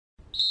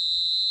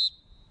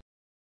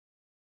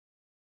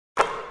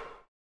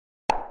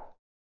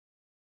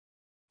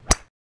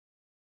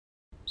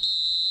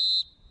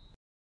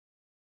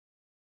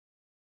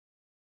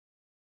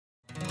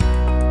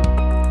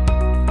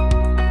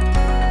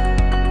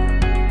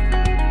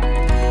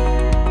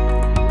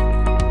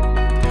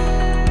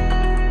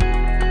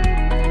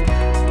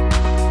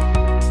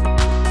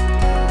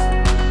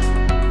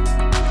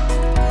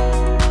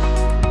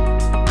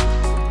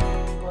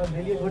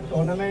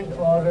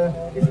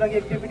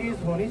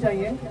Activities होनी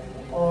चाहिए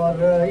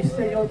और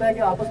इससे ये होता है कि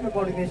आपस में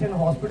कोऑर्डिनेशन,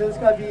 हॉस्पिटल्स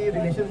का भी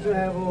रिलेशन जो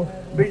है वो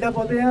बिल्डअप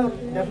होते हैं और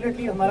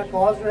डेफिनेटली हमारा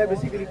कॉज जो है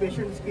बेसिकली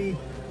पेशेंट्स की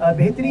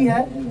बेहतरी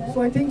है।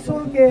 सो आई थिंक सो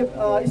कि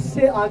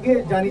इससे आगे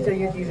जानी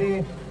चाहिए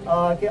चीज़ें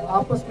कि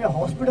आपस में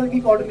हॉस्पिटल की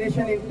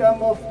coordination in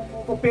term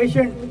of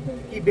patient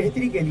की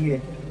बेहतरी के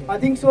लिए। I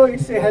think so.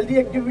 It's a healthy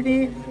activity.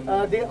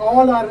 They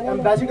all are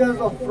ambassadors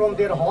from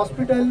their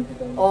hospital,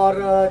 or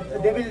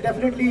they will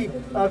definitely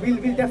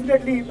will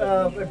definitely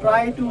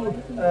try to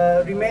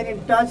remain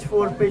in touch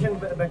for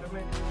patient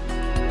betterment.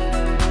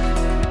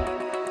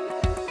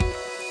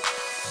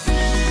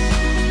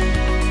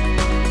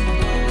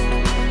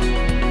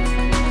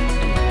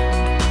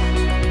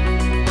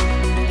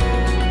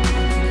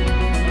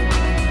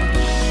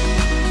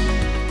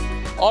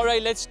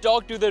 Alright, let's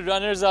talk to the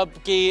runners-up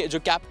के जो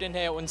captain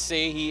है उनसे.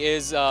 He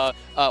is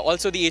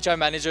also the HR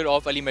manager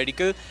of Ali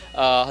Medical.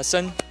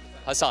 Hasan,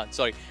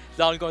 sorry.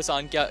 अस्सलाम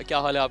हसन, क्या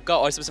हाल है आपका?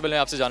 और सबसे पहले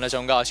मैं आपसे जानना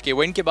चाहूँगा आज के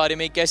इवेंट के बारे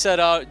में. कैसा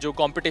रहा जो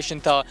कंपटीशन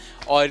था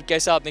और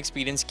कैसा आपने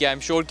एक्सपीरियंस किया? आई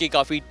एम श्योर कि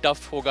काफ़ी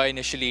टफ होगा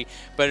इनिशियली,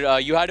 पर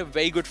you had a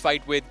very good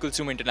fight with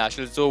Kulsum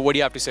international. So what do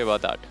you have to say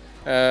about that?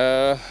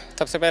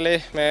 सबसे पहले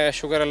मैं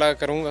शुक्र अल्लाह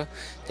करूँगा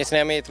जिसने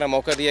हमें इतना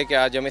मौका दिया कि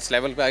आज हम इस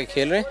लेवल पे आके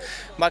खेल रहे हैं.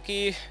 बाकी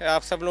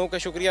आप सब लोगों का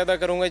शुक्रिया अदा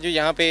करूँगा जो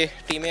यहाँ पे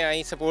टीमें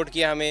आई, सपोर्ट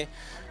किया हमें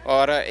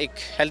और एक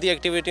हेल्दी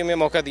एक्टिविटी में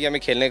मौका दिया हमें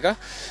खेलने का.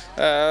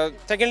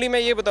 सेकेंडली मैं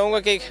ये बताऊंगा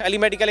कि अली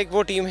मेडिकल एक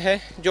वो टीम है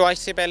जो आज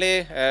से पहले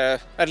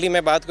अर्ली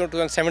मैं बात करूँ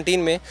 2017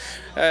 में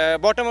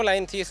बॉटम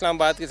लाइन थी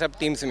इस्लामाबाद की सब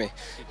टीम्स में.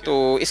 तो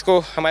इसको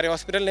हमारे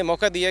हॉस्पिटल ने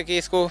मौका दिया कि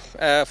इसको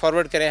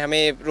फॉरवर्ड करें,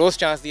 हमें रोज़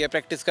चांस दिया,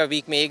 प्रैक्टिस का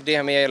वीक में एक डे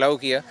हमें अलाउ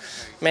किया.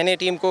 मैंने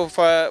टीम को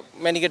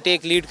मैंने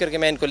टेक लीड करके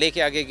मैं इनको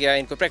लेके आगे गया,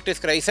 इनको प्रैक्टिस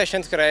कराई,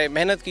 सेशंस कराए,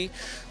 मेहनत की.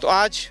 तो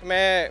आज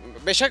मैं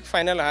बेशक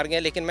फ़ाइनल हार गया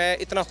लेकिन मैं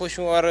इतना खुश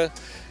हूँ और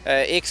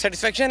एक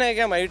सेटिस्फेक्शन है कि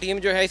हमारी टीम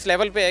जो है इस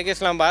लेवल पे है कि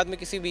इस्लामाबाद में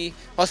किसी भी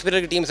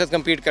हॉस्पिटल की टीम से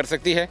कम्पीट कर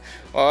सकती है.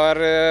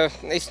 और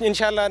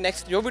इंशाल्लाह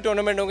नेक्स्ट जो भी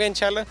टूर्नामेंट होंगे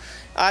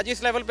इंशाल्लाह आज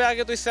इस लेवल पे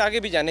आगे तो इससे आगे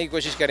भी जाने की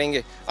कोशिश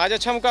करेंगे. आज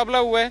अच्छा मुकाबला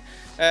हुआ है,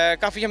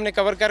 काफ़ी हमने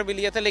कवर कर भी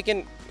लिया था,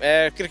 लेकिन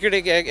क्रिकेट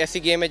एक ऐसी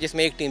गेम है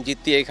जिसमें एक टीम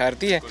जीतती है एक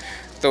हारती है.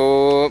 तो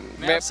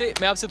मैं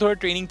आपसे थोड़ा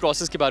ट्रेनिंग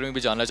प्रोसेस के बारे में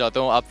भी जानना चाहता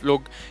हूँ. आप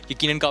लोग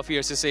यकीनन काफ़ी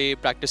अरसे से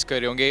प्रैक्टिस कर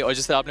रहे होंगे और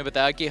जिस तरह आपने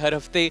बताया कि हर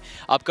हफ्ते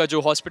आपका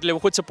जो हॉस्पिटल है वो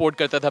खुद सपोर्ट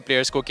करता था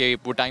प्लेयर्स को कि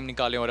वो टाइम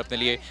निकालें और अपने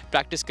लिए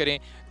प्रैक्टिस करें.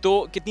 तो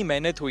कितनी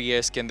मेहनत हुई है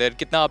इसके अंदर,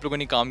 कितना आप लोगों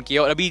ने काम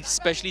किया और अभी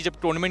स्पेशली जब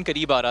टूर्नामेंट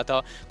करीब आ रहा था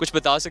कुछ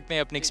बता सकते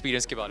हैं अपने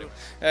एक्सपीरियंस के बारे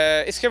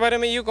में? इसके बारे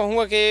में यूँ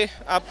कहूँगा कि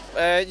आप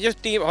जो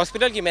टीम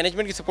हॉस्पिटल की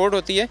मैनेजमेंट की सपोर्ट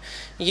होती है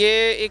ये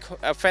एक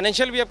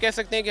फाइनेंशियल भी आप कह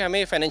सकते हैं कि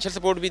हमें फाइनेंशियल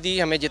सपोर्ट भी दी,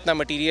 हमें जितना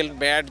मटीरियल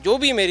बैट जो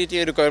भी मेरी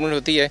रिक्वायरमेंट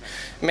होती है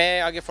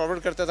मैं आगे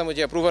फॉरवर्ड करता था,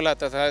 मुझे अप्रूवल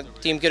आता था,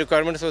 टीम की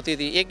रिक्वायरमेंट्स होती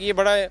थी. एक ये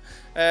बड़ा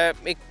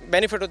एक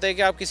बेनिफिट होता है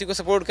कि आप किसी को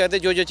सपोर्ट कर दे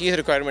जो चीज़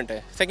रिक्वायरमेंट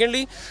है.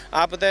 सेकेंडली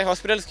आप बताएं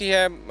हॉस्पिटल्स की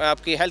है,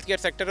 आपकी हेल्थ केयर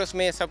सेक्टर है,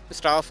 उसमें सब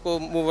स्टाफ को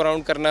मूव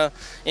अराउंड करना,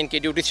 इनकी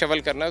ड्यूटी शवल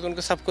करना, तो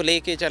उनको सबको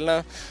लेके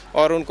चलना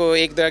और उनको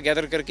एक जगह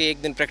गैदर करके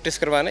एक दिन प्रैक्टिस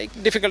करवाना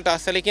एक डिफ़िकल्ट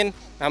टास्क था, लेकिन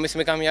हम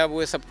इसमें कामयाब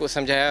हुए, सबको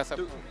समझाया.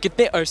 सब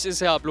कितने अरसे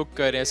से आप लोग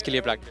कर रहे हैं इसके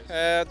लिए प्रैक्टिस?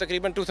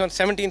 तकरीबन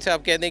 2017 से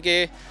आप कह दें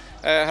कि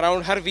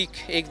अराउंड हर वीक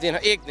एक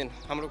दिन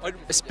हम लोग. और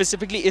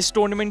स्पेसिफिकली इस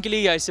टूर्नामेंट के लिए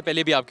या इससे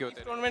पहले भी आपके होते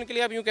हैं? टूर्नामेंट के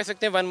लिए आप यूँ कह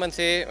सकते हैं 1 मंथ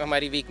से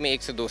हमारी वीक में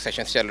 1 से 2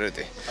 सेशंस चल रहे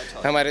थे.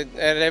 हमारे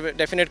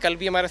डेफिनेट कल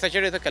भी हमारा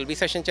सैटरडे था, कल भी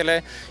सेशन चला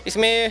है.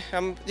 इसमें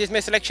हम जिसमें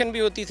सिलेक्शन भी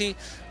होती थी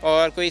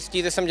और कोई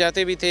चीज़ें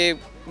समझाते भी थे.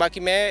 बाकी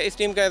मैं इस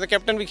टीम का एज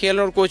कैप्टन भी खेल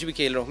रहा हूँ और कोच भी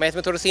खेल रहा हूँ. मैं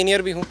इसमें थोड़ा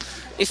सीनियर भी हूँ.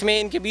 इसमें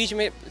इनके बीच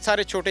में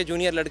सारे छोटे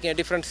जूनियर लड़के हैं,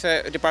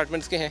 डिफरेंट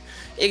डिपार्टमेंट्स के हैं,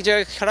 एक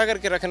जगह खड़ा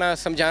करके रखना,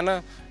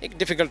 समझाना एक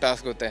डिफ़िकल्ट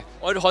टास्क होता है.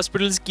 और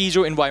हॉस्पिटल्स की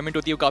जो इन्वायरमेंट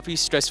होती है वो काफ़ी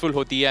स्ट्रेसफुल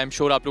होती है. आई एम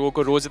श्योर आप लोगों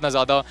को रोज़ इतना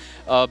ज़्यादा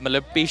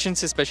मतलब पेशेंस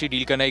से स्पेशली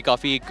डील करना ही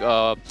काफ़ी एक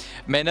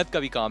मेहनत का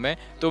भी काम है.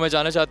 तो मैं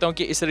जानना चाहता हूँ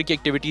कि इस तरह की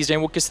एक्टिविटीज़ हैं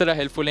वो किस तरह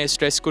हेल्पफुल हैं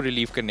स्ट्रेस को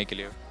रिलीव करने के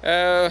लिए?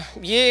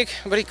 ये एक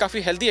बड़ी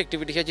काफ़ी हेल्दी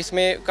एक्टिविटी है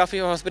जिसमें काफ़ी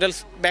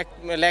हॉस्पिटल्स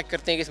लैक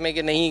करते हैं कि इसमें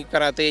कि नहीं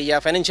कराते या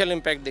फाइनेंशियल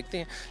इम्पैक्ट देखते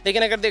हैं.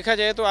 लेकिन अगर देखा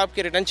जाए तो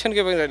आपके रिटेंशन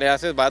के लिहाज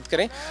से बात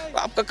करें तो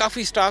आपका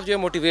काफ़ी स्टाफ जो है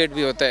मोटिवेट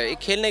भी होता है. एक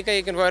खेलने का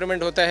एक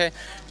एनवायरनमेंट होता है,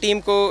 टीम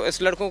को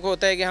इस लड़कों को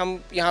होता है कि हम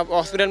यहाँ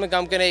हॉस्पिटल में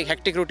काम करें, एक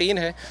हेक्टिक रूटीन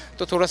है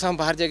तो थोड़ा सा हम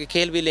बाहर जाके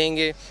खेल भी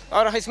लेंगे.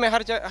 और इसमें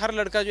हर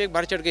लड़का जो एक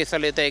बढ़ चढ़ के हिस्सा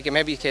लेता है कि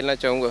मैं भी खेलना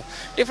चाहूँगा.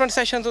 डिफरेंट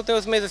सेशंस होते हैं,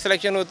 उसमें से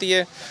सिलेक्शन होती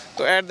है.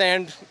 तो एट द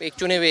एंड एक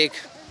चुने हुए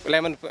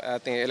 11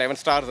 आते हैं, 11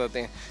 स्टार्स आते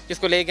हैं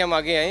जिसको लेके हम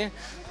आगे आए हैं.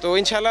 तो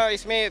इंशाल्लाह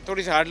इसमें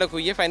थोड़ी सी हार्ड लक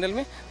हुई है फाइनल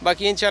में.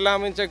 बाकी इंशाल्लाह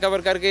हम इनसे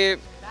कवर करके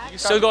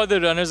still got the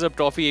runners up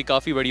trophy. ये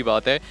काफ़ी बड़ी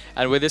बात है.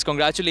 And with this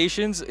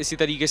congratulations. इसी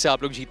तरीके से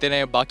आप लोग जीते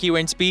रहे बाकी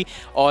इवेंट्स भी.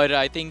 और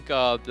I think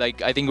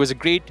it was a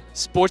great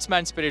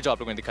sportsman spirit जो आप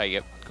लोगों ने दिखाई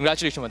है.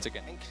 Congratulations once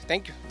again.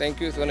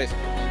 Thank you so much.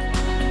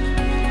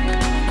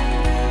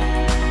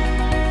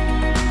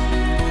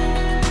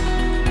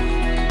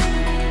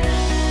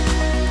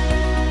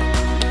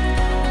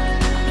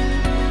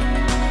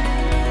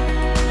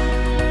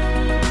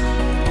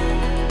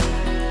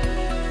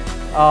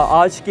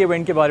 आज के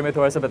इवेंट के बारे में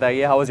थोड़ा सा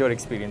बताइए. How was your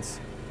experience?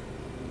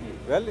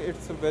 Well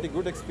it's a very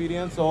good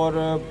experience और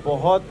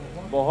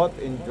बहुत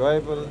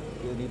इंजॉयबल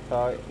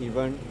था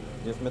इवेंट.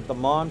 जिसमें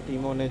तमाम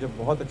टीमों ने जो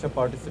बहुत अच्छा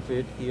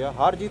पार्टिसिपेट किया।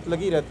 हार जीत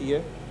लगी रहती है,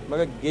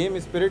 मगर गेम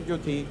स्पिरिट जो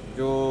थी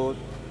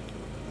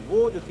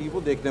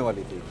वो देखने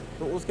वाली थी।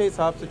 तो उसके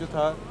हिसाब से जो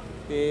था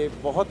कि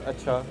बहुत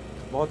अच्छा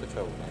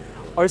हुआ।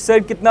 और सर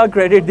कितना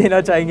क्रेडिट देना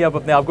चाहेंगे आप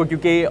अपने आप को,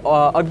 क्योंकि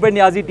अकबर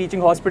नियाजी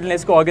टीचिंग हॉस्पिटल ने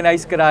इसको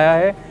ऑर्गेनाइज़ कराया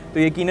है, तो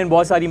यकीनन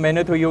बहुत सारी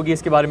मेहनत हुई होगी।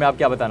 इसके बारे में आप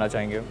क्या बताना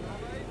चाहेंगे?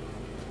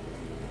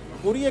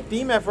 पूरी एक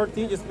टीम एफर्ट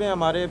थी जिसमें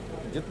हमारे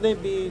जितने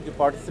भी जो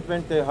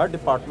पार्टिसिपेंट थे हर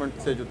डिपार्टमेंट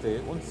से जो थे,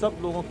 उन सब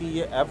लोगों की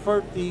ये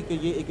एफर्ट थी कि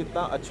ये एक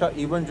इतना अच्छा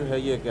इवेंट जो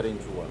है ये अरेंज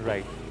हुआ।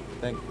 Right,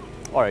 thank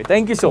you. Alright,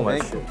 thank you so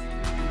much. Thank you.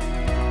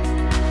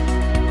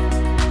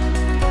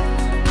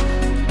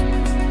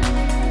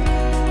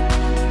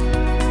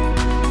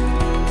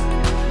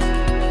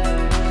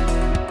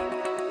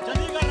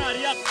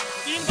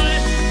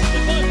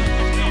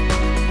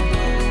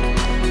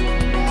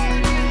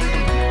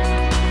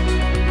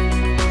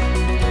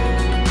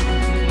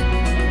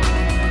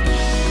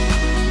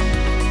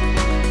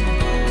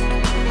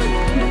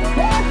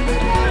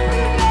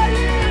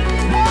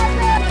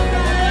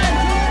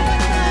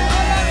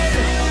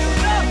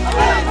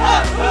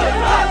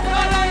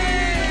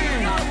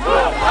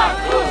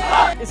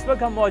 इस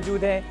वक्त हम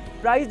मौजूद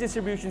हैं prize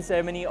distribution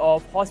ceremony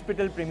of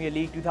hospital premiere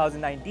league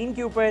 2019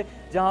 के ऊपर,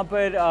 जहां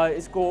पर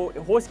इसको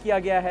होस्ट किया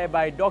गया है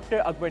by doctor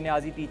Akbar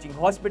Niazi teaching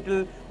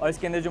hospital, और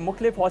इसके अंदर जो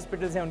मुख्तलिफ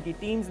हॉस्पिटल्स हैं उनकी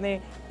टीम्स ने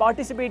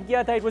पार्टिसिपेट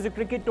किया था। It was a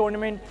cricket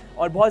tournament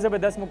और बहुत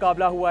ज़बरदस्त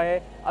मुकाबला हुआ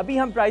है। अभी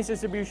हम प्राइज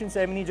डिस्ट्रीब्यूशन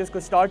सेरेमनी जिसको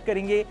स्टार्ट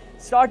करेंगे,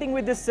 starting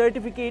with the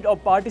certificate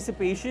of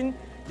participation,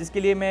 जिसके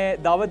लिए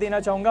मैं दावत देना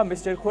चाहूँगा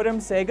मिस्टर खुरम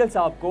सहगल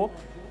साहब को,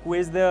 who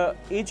is the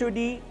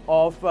HOD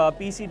of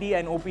PCD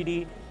and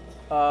OPD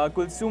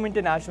Kulsoom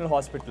international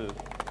hospital.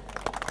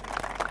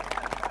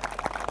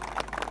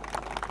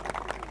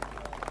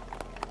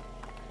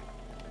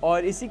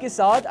 और इसी के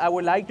साथ I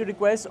would like to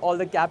request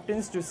all the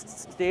captains to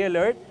stay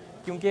alert,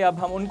 क्योंकि अब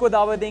हम उनको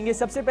दावत देंगे।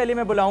 सबसे पहले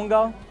मैं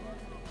बुलाऊंगा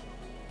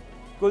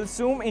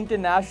कुलसूम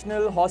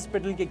इंटरनेशनल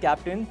हॉस्पिटल के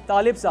कैप्टन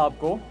तालिब साहब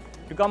को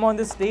to come on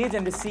the stage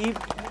and receive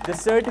the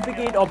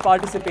certificate of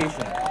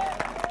participation.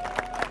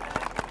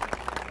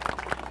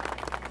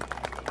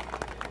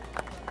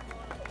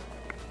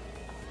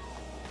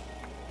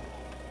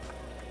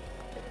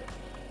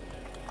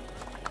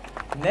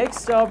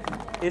 Next up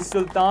is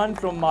Sultan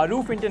from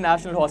Maroof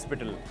International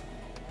Hospital.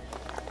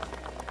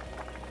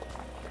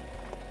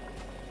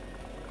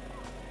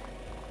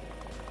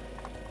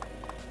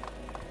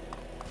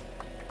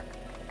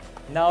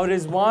 Now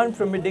Rizwan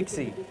from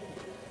Medixi.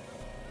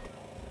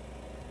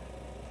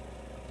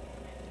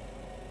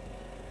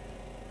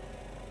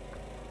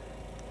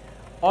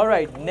 All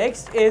right,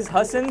 next is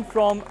Hassan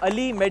from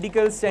Ali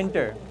Medical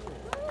Center.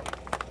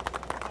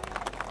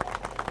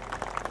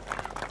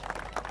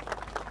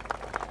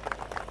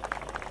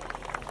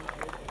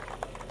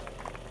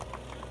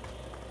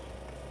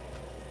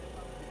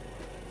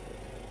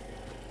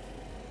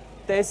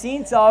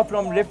 Tehseen Saab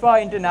from Rifa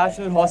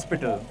International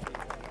Hospital.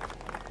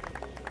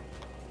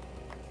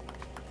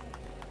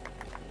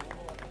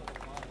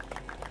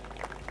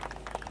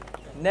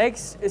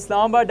 Next,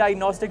 Islamabad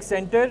Diagnostic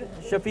Center,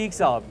 Shafiq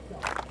Saab.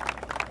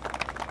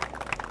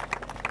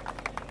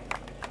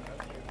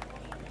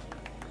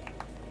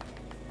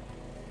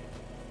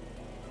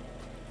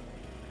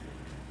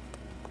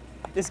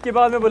 इसके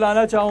बाद मैं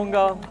बुलाना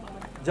चाहूँगा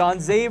जान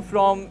ज़ेब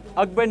from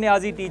Akbar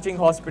Niazi teaching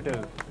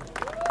hospital.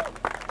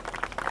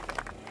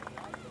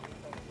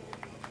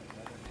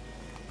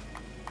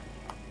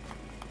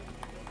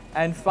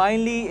 And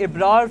finally,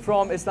 Ibrar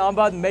from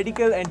Islamabad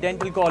Medical and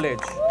Dental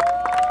College.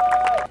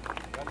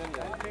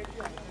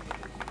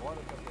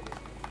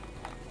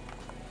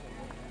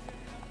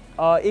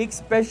 एक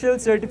special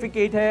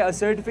certificate है, a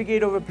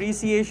certificate of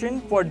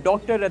appreciation for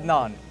Dr.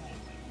 Adnan.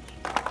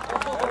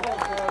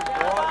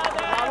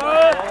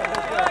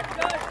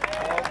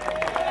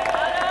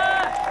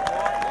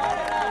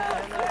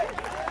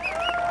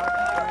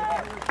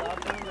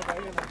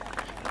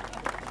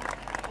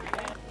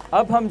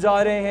 अब हम जा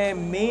रहे हैं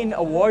मेन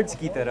अवार्ड्स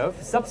की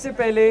तरफ। सबसे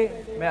पहले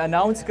मैं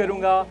अनाउंस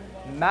करूंगा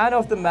man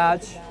of the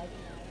match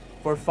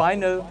for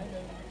final,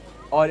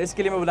 और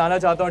इसके लिए मैं बुलाना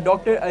चाहता हूं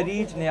डॉक्टर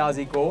अरीज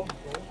नियाजी को,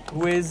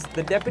 who is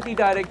the deputy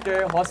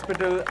director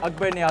hospital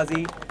Akbar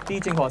Niazi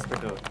teaching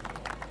hospital.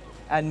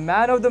 And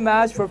man of the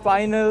match for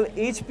final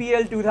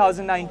HPL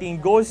 2019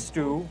 goes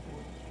to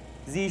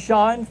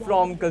Zeeshan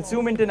from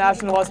Kulsoom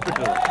international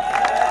hospital.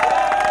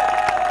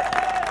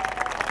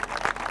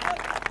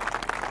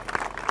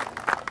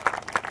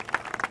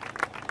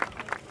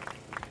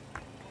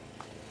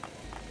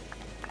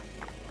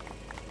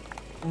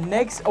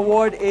 Next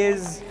award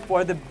is for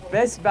the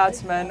best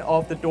batsman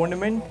of the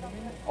tournament,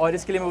 और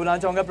इसके लिए मैं बुलाना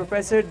चाहूँगा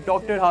professor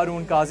doctor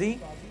Haroon Qazi,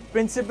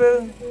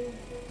 principal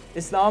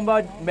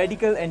Islamabad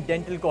medical and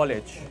dental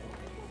college,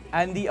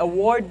 and the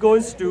award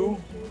goes to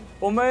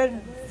Umar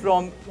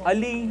from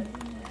Ali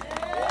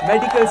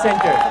medical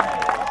centre.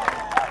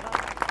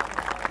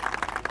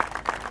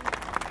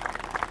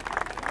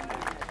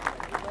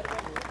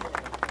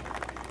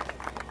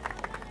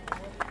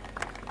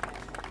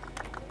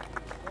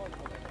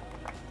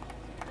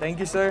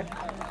 Thank you, sir.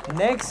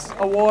 Next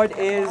award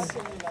is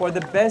for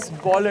the best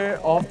bowler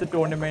of the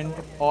tournament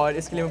और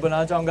इसके लिए मैं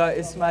बुलाना चाहूँगा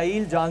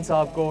इस्माइल जान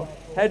साहब को,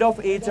 Head of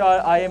HR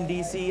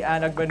IMDC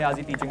and Akbar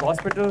Niazi Teaching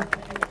Hospital.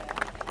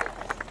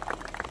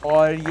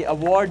 और ये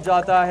अवार्ड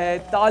जाता है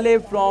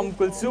तालिब from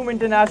Kulsum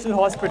International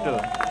Hospital.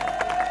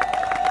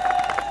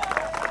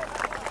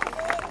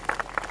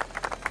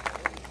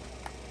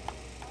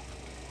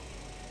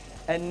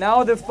 And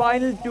now the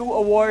final two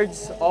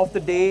awards of the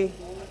day.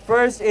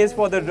 First is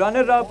for the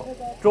runner-up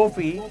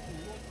trophy.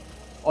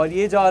 और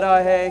ये जा रहा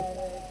है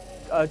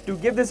to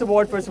give this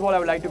award, first of all, I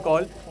would like to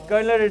call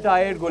Colonel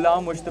Retired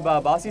Ghulam Mushtaba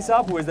Abbasi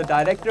Saab, who is the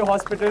Director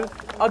Hospital,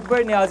 Akbar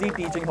Niazi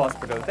Teaching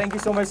Hospital. Thank you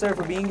so much, sir,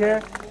 for being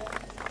here.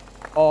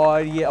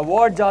 और ये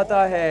award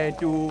जाता है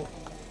to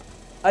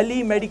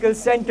Ali Medical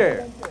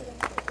Center.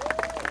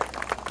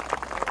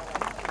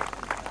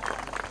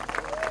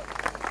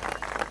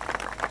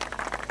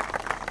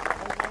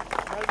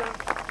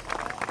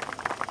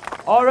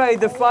 All right,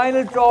 the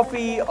final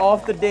trophy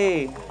of the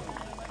day.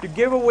 To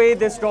give away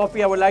this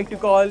trophy, I would like to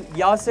call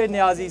Yasir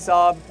Niazi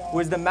Saab, who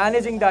is the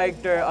Managing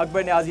Director,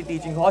 Akbar Niazi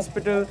Teaching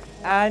Hospital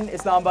and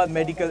Islamabad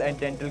Medical and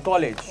Dental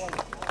College.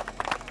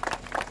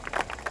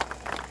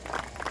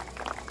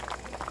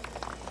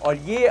 और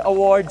ये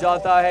award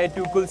जाता है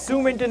to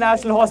Kulsum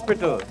International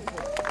Hospital.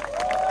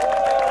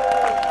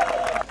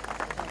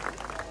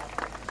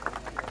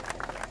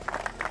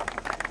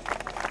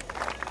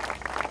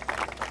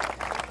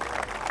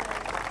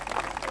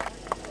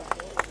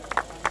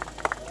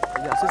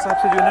 Yasir साहब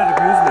से जो है ना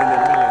reviews ले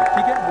लेंगे,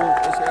 ठीक है? वो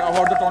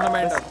अवार्ड द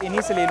टूर्नामेंट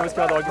इन्हीं से ले लो, उसके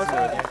बाद और किसी से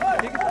नहीं।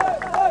 ठीक है।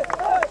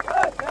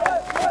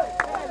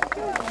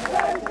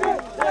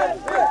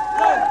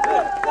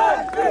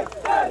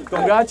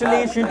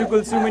 Congratulations to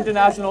Kulsum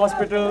International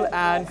Hospital,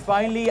 and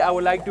finally I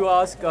would like to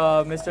ask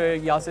Mr.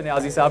 Yasir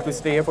Niazi Saab to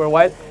stay here for a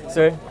while.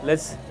 Sir,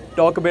 let's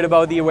talk a bit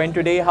about the event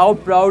today. How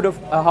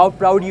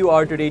proud you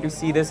are today to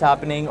see this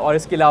happening, और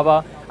इसके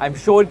अलावा I'm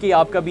sure कि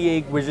आपका भी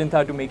एक vision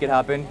था to make it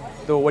happen.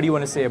 So what do you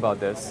want to say about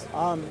this?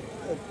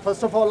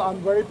 First of all, I'm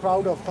very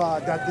proud of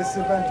that this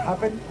event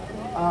happened.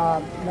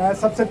 मैं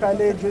सबसे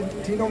पहले जिन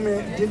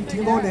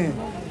टीमों ने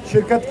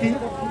शिरकत की,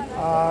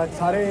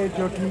 सारे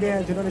जो टीमें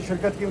हैं जिन्होंने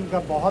शिरकत की, उनका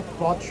बहुत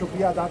बहुत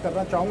शुक्रिया अदा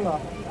करना चाहूँगा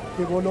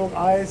कि वो लोग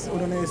आए,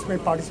 उन्होंने इसमें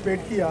पार्टिसिपेट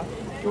किया,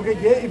 क्योंकि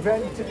ये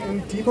इवेंट इन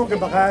टीमों के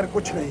बगैर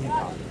कुछ नहीं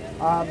था।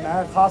 मैं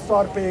ख़ास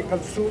तौर पे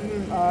कुलसूम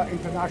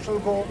इंटरनेशनल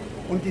को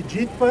उनकी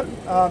जीत पर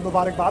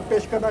मुबारकबाद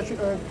पेश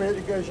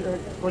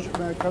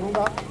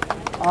करूँगा।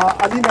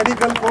 अली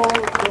मेडिकल को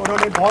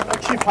उन्होंने बहुत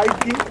अच्छी फ़ाइट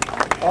की,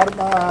 और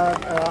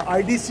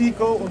आईडीसी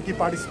को उनकी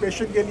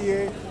पार्टिसिपेशन के लिए,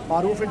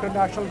 मारूफ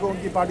इंटरनेशनल को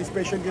उनकी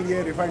पार्टिसिपेशन के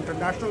लिए, रिफा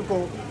इंटरनेशनल को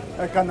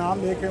का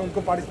नाम लेके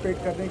उनको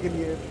पार्टिसिपेट करने के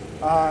लिए,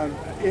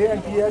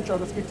 ANTH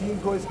और उसकी टीम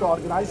को इसको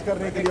ऑर्गेनाइज़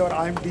करने के लिए, और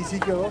IMDC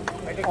को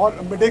और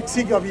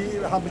मिडेक्सी का भी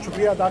हम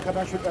शुक्रिया अदा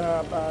करना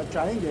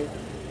चाहेंगे,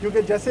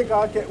 क्योंकि जैसे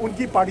कहा कि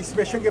उनकी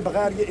पार्टिसिपेशन के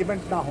बगैर ये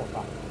इवेंट ना होता।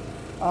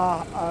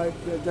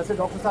 जैसे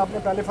डॉक्टर साहब ने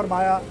पहले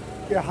फरमाया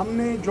कि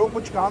हमने जो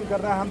कुछ काम कर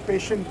रहा है हम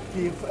पेशेंट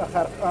की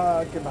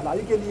के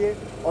भलाई के लिए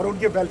और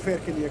उनके वेलफेयर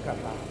के लिए कर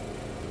रहा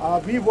है।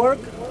 We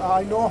work,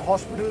 I know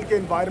hospital के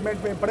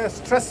इन्वायरमेंट में बड़े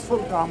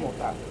स्ट्रेसफुल काम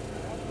होता है,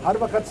 हर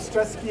वक्त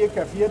स्ट्रेस की एक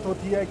कैफियत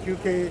होती है,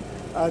 क्योंकि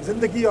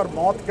ज़िंदगी और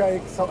मौत का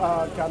एक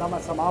क्या नाम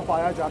है समा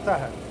पाया जाता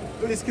है।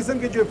 तो इस किस्म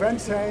के जो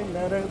इवेंट्स हैं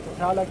मेरे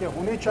ख्याल है कि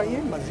होने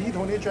चाहिए, मज़ीद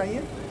होने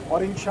चाहिए,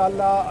 और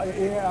इंशाल्लाह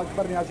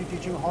अकबर नियाज़ी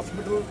टीचिंग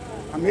हॉस्पिटल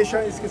हमेशा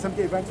इस किस्म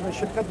के इवेंट्स में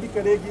शिरकत भी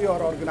करेगी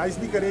और ऑर्गेनाइज़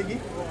भी करेगी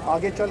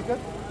आगे चलकर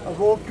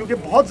वो, क्योंकि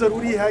बहुत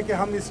ज़रूरी है कि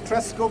हम इस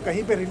स्ट्रेस को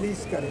कहीं पे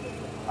रिलीज़ करें,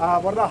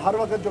 वरना हर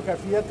वक्त जो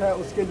कैफियत है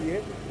उसके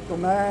लिए। तो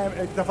मैं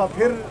एक दफ़ा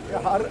फिर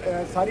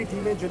सारी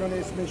टीमें जिन्होंने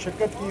इसमें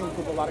शिरकत की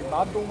उनको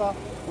मुबारकबाद दूंगा,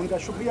 उनका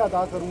शुक्रिया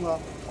अदा करूंगा,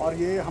 और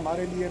ये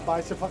हमारे लिए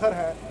बाइस फ़ख्र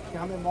है कि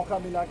हमें मौका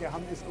मिला कि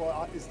हम इसको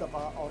इस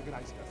दफ़ा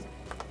ऑर्गेनाइज़ कर सकें।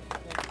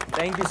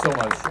 Thank you so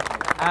much.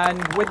 And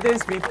with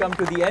this, we've come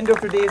to the end of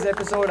today's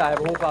episode. I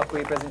hope आपको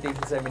ये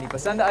presentation ceremony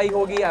पसंद आई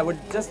होगी. I would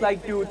just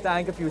like to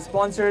thank a few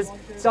sponsors,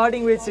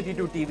 starting with City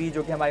 2 TV,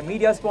 जो कि हमारे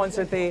media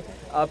sponsor थे,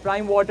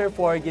 Prime Water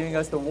for giving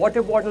us the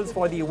water bottles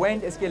for the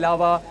event. इसके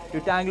अलावा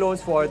to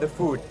Tanglos for the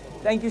food.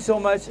 Thank you so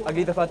much.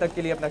 अगली दफ़ा तक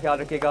के लिए अपना ख्याल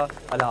रखिएगा.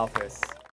 अल्लाह हाफ़िज़.